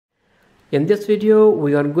In this video,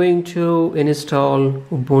 we are going to install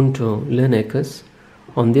Ubuntu Linux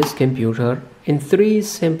on this computer in 3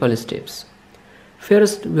 simple steps.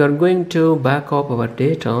 First, we are going to back up our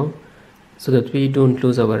data so that we don't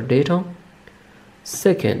lose our data.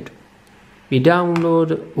 Second, we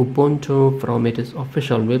download Ubuntu from its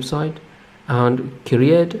official website and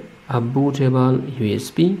create a bootable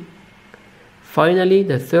USB. Finally,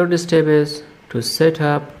 the third step is to set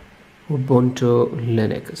up Ubuntu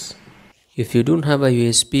Linux. If you don't have a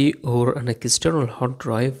USB or an external hard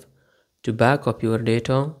drive to back up your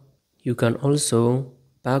data, you can also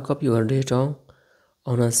back up your data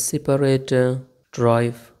on a separate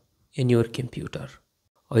drive in your computer.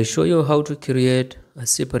 I show you how to create a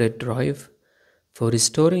separate drive for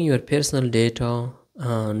storing your personal data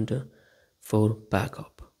and for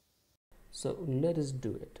backup. So let us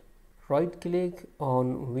do it. Right click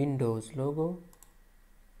on Windows logo,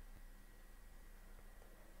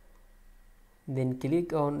 then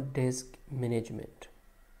click on Disk Management.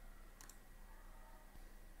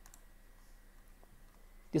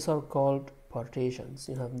 These are called partitions.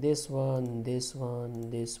 You have this one, this one,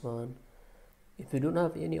 this one. If you don't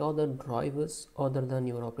have any other drivers other than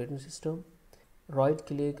your operating system, right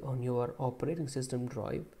click on your operating system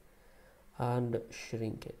drive and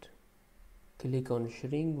shrink it. Click on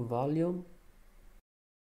shrink volume,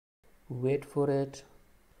 wait for it.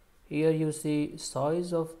 Here you see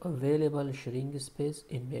size of available shrink space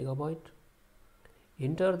in megabyte.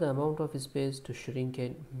 Enter the amount of space to shrink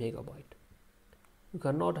in megabyte. You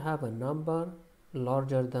cannot have a number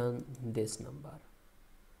larger than this number,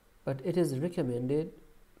 but it is recommended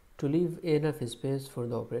to leave enough space for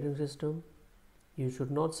the operating system. You should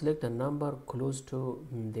not select a number close to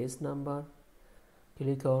this number.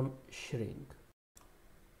 Click on shrink.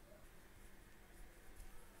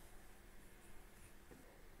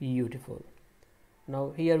 Beautiful.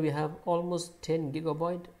 Now here we have almost 10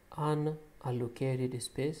 gigabyte unallocated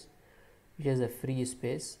space, which is a free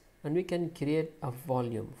space, and we can create a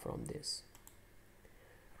volume from this.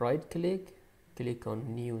 Right click, click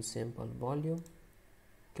on new sample volume,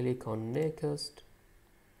 click on next.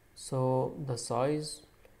 So the size,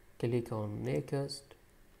 click on next.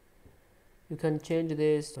 You can change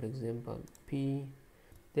this, for example P,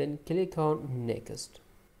 then click on next.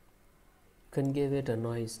 You can give it a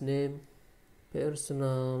nice name,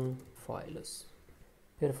 personal files.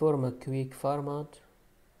 Perform a quick format,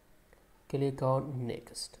 click on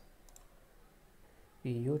next.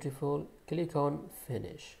 Beautiful, click on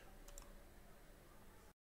finish.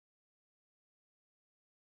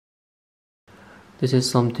 This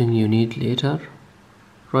is something you need later.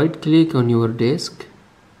 Right click on your disk,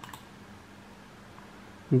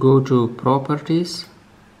 go to properties,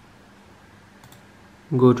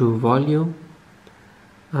 go to volume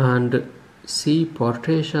and see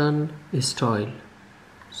partition style.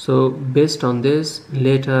 So based on this,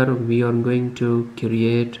 later we are going to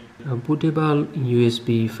create a bootable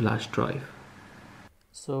USB flash drive.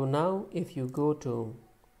 So now if you go to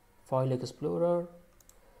File Explorer,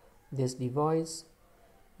 this device,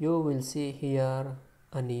 you will see here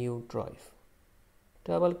a new drive.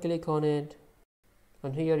 Double click on it,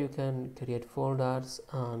 and here you can create folders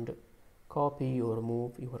and copy or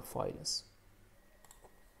move your files.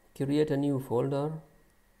 Create a new folder,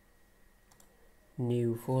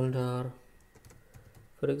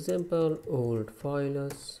 for example old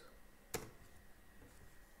files.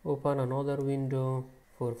 Open another window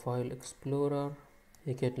for File Explorer,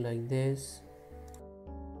 make it like this.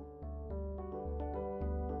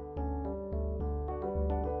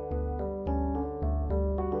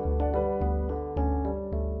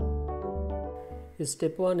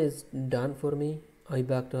 Step 1 is done for me. I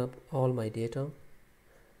backed up all my data.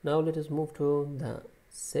 Now let us move to the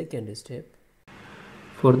second step.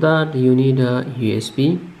 For that you need a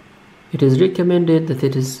USB. It is recommended that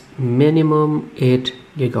it is minimum 8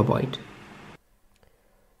 gigabyte.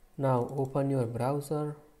 Now open your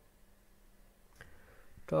browser,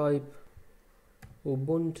 type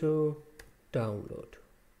Ubuntu download.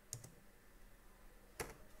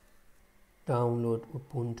 Download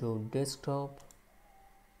Ubuntu desktop.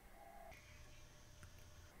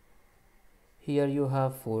 Here you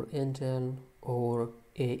have for Intel or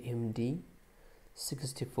AMD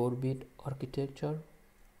 64-bit architecture.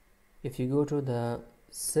 If you go to the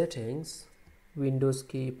settings, Windows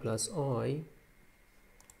key plus I,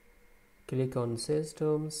 click on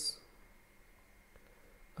systems,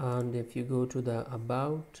 and if you go to the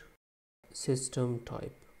about, system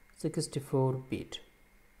type 64-bit,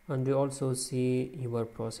 and you also see your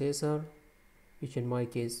processor, which in my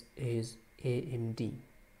case is AMD.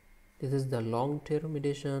 This is the long-term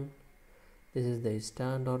edition. This is the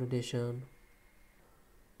standard edition.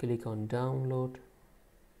 Click on download.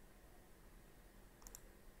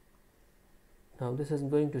 Now this is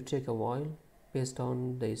going to take a while based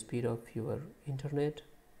on the speed of your internet.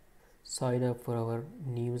 Sign up for our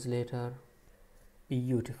newsletter.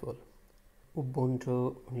 Beautiful.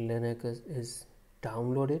 Ubuntu Linux is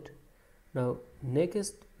downloaded. Now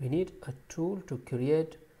next we need a tool to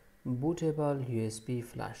create bootable USB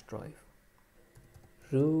flash drive.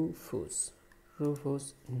 Rufus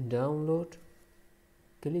download.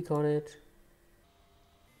 Click on it.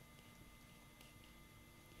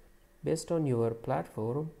 Based on your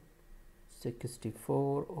platform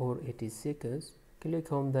 64 or 86,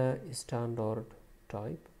 click on the standard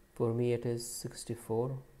type. For me it is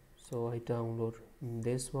 64, so I download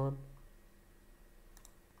this one.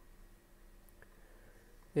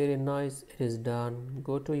 Very nice, it is done.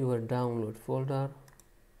 Go to your download folder.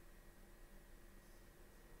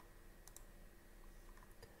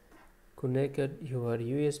 Connect your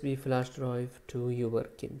USB flash drive to your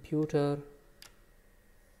computer.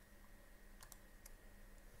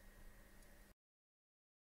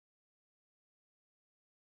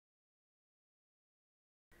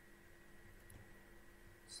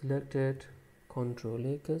 Select it,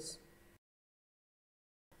 Ctrl X,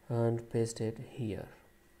 and paste it here.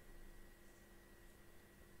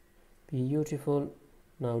 Beautiful.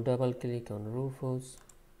 Now double click on Rufus.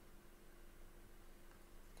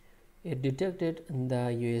 It detected the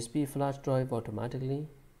USB flash drive automatically.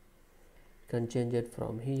 You can change it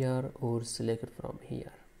from here or select it from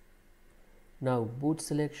here. Now boot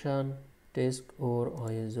selection, disk or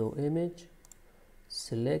ISO image.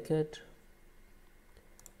 Select it.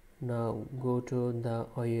 Now go to the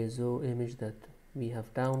ISO image that we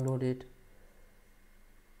have downloaded.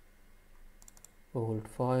 Old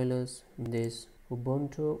files, this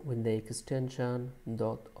Ubuntu with the extension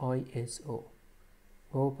 .iso.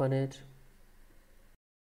 Open it.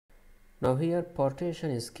 Now here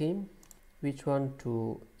partition scheme, which one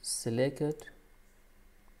to select it.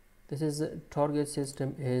 This is target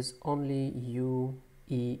system is only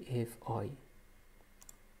UEFI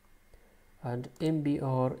and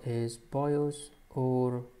MBR is BIOS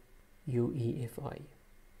or UEFI,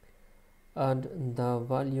 and the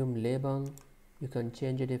volume label you can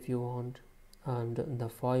change it if you want, and the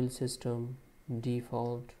file system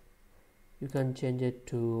default you can change it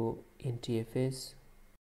to NTFS,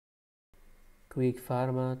 quick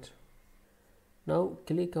format. Now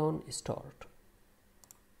click on start.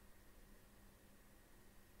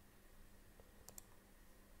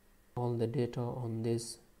 All the data on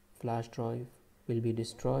this flash drive will be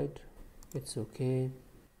destroyed. It's okay,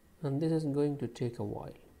 and this is going to take a while.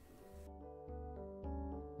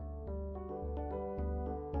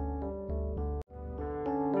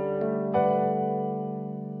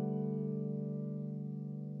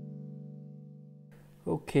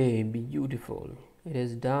 Okay, beautiful. It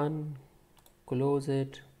is done. Close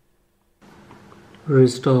it.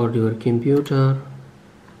 Restart your computer.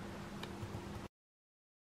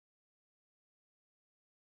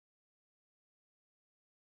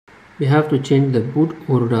 We have to change the boot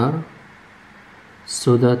order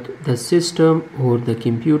so that the system or the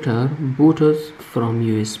computer boots from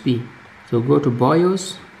USB. So go to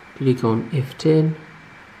BIOS, click on F10.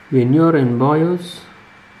 When you're in BIOS,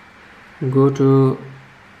 go to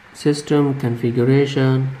System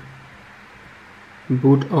Configuration,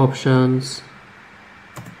 Boot Options.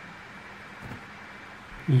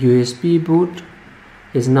 USB boot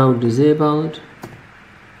is now disabled.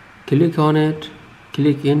 Click on it,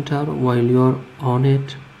 click enter while you're on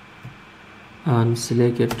it, and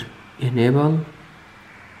select it enable.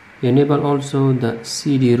 Enable also the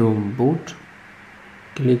CD-ROM boot.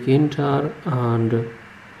 Click enter and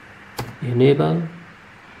enable.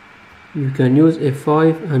 You can use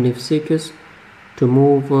F5 and F6 to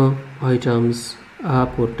move items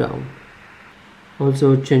up or down.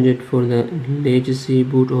 Also change it for the legacy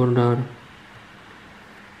boot order.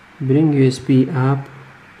 Bring USB up.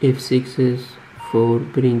 F6 is for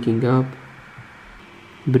bringing up.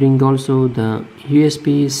 Bring also the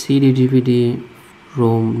USB CD DVD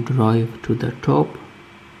ROM drive to the top.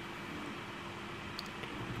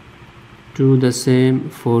 Do the same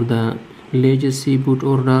for the legacy boot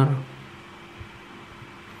order.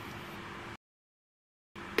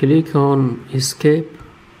 Click on escape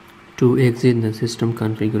to exit the system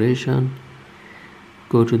configuration.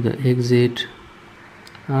 Go to the exit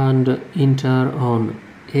and enter on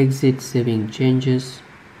exit saving changes.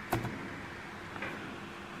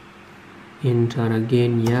 Enter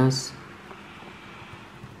again yes.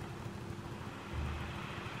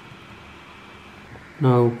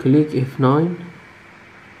 Now click F9.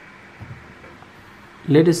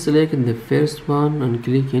 Let us select the first one and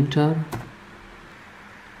click enter.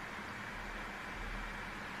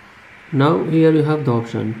 Now here you have the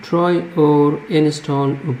option try or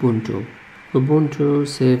install Ubuntu. Ubuntu,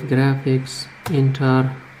 save graphics,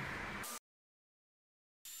 enter.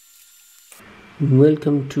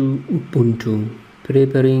 Welcome to Ubuntu.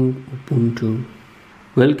 Preparing Ubuntu.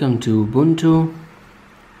 Welcome to Ubuntu.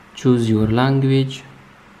 Choose your language.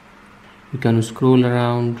 You can scroll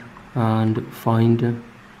around and find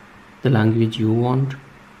the language you want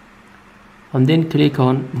and then click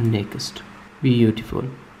on next. Beautiful.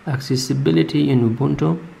 Accessibility in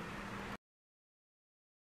Ubuntu.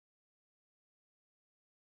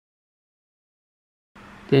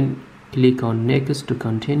 Then click on next to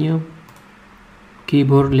continue.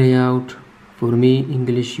 Keyboard layout, for me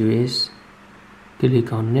English US.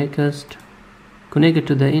 Click on next. Connect it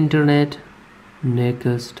to the internet.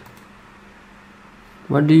 Next.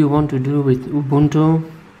 What do you want to do with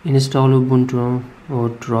Ubuntu? Install Ubuntu or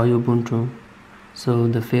try Ubuntu. So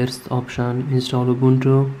the first option, install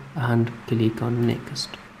Ubuntu, and click on next.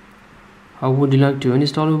 How would you like to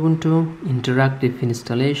install Ubuntu? Interactive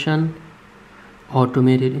installation,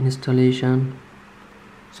 automated installation.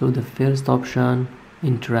 So the first option,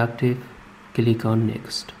 interactive, click on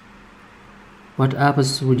next. What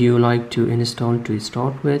apps would you like to install to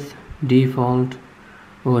start with? Default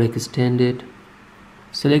or extended?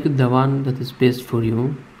 Select the one that is best for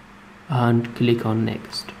you and click on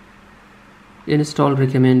next. Install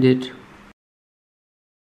recommended.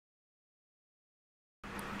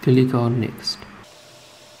 Click on next.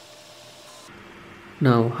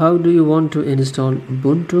 Now how do you want to install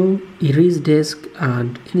Ubuntu? Erase disk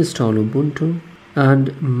and install Ubuntu,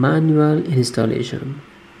 and manual installation.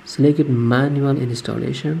 Select manual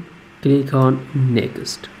installation. Click on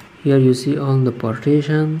next. Here you see all the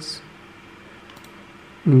partitions.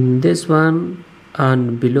 This one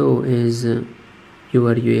and below is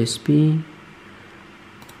your USB.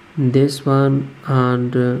 This one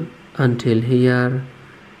and until here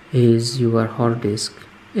is your hard disk.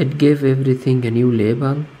 It gave everything a new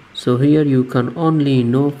label, so here you can only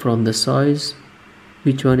know from the size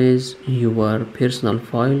which one is your personal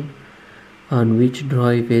file and which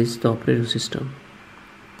drive is the operating system.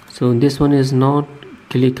 So this one is not.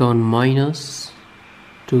 Click on minus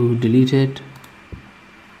to delete it.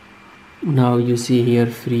 Now you see here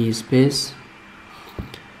free space,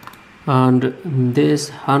 and this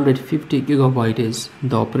 150 gigabyte is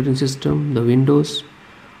the operating system, the Windows.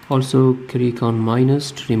 Also click on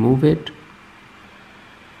minus to remove it.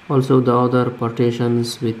 Also the other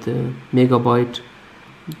partitions with megabyte,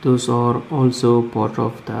 those are also part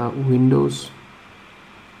of the Windows.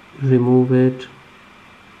 Remove it.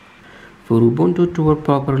 For Ubuntu to work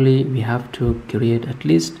properly, we have to create at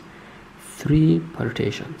least 3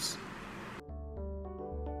 partitions.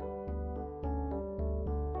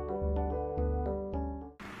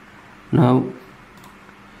 Now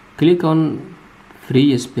click on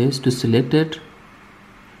free space to select it,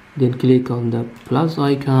 then click on the plus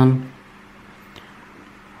icon.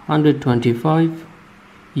 125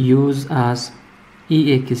 use as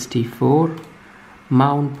ext4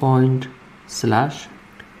 mount point slash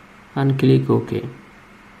and click OK.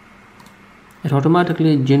 It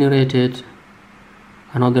automatically generated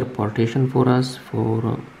another partition for us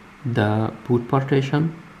for the boot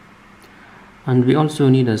partition, and we also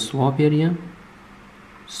need a swap area.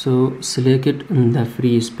 So select it in the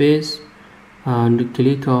free space and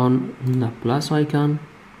click on the plus icon,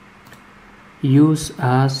 use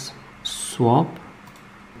as swap,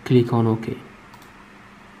 click on OK.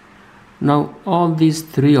 Now all these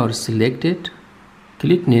 3 are selected.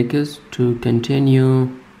 Click next to continue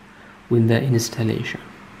with the installation.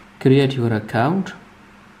 Create your account.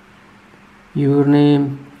 Your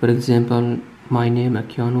name, for example, my name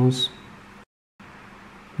Akianos.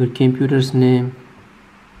 Your computer's name,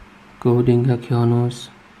 coding Akianos.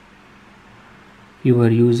 Your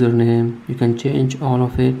username, you can change all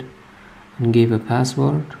of it and give a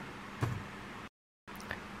password.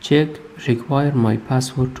 Check require my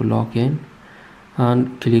password to log in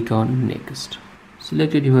and click on next.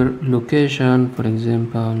 Select your location, for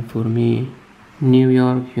example for me New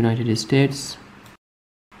York, United States.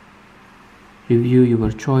 Review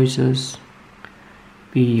your choices.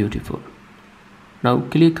 Beautiful. Now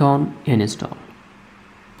click on install.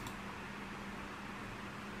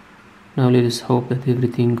 Now let us hope that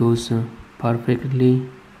everything goes perfectly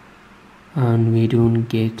and we don't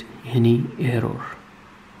get any error.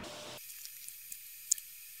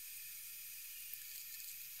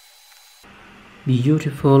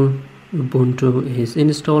 Beautiful. Ubuntu is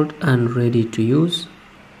installed and ready to use.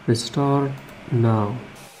 Start now.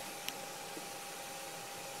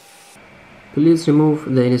 Please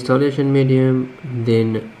remove the installation medium,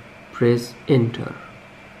 then press enter.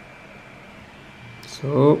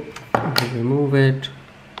 So remove it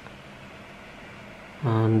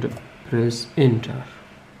and press enter.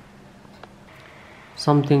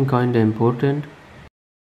 Something kinda important.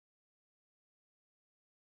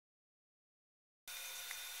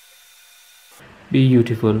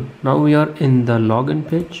 Beautiful. Now we are in the login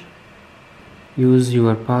page. Use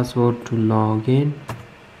your password to log in.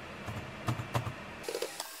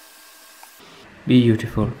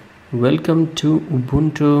 Beautiful. Welcome to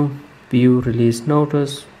Ubuntu. View release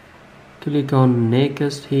notice. Click on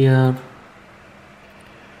next here.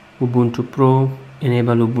 Ubuntu Pro.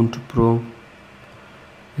 Enable Ubuntu Pro.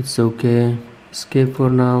 It's okay. Escape for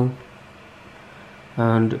now.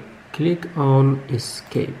 And click on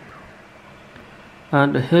escape.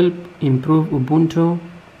 And help improve Ubuntu.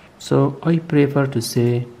 So I prefer to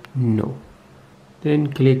say no.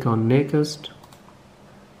 Then click on next.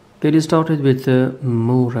 Get started with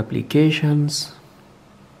more applications.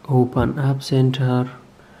 Open App Center.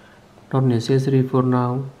 Not necessary for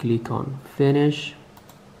now. Click on finish.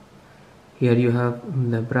 Here you have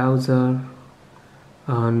the browser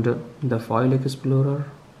and the file explorer,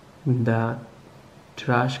 the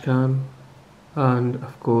trash can, and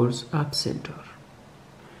of course App Center.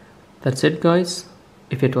 That's it guys.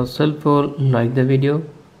 If it was helpful, like the video.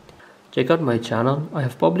 Check out my channel. I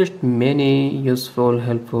have published many useful,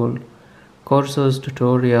 helpful courses,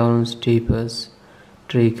 tutorials, tips,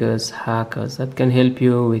 tricks, hacks that can help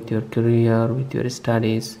you with your career, with your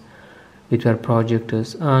studies, with your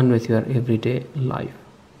projects, and with your everyday life.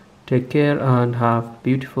 Take care and have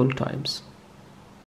beautiful times.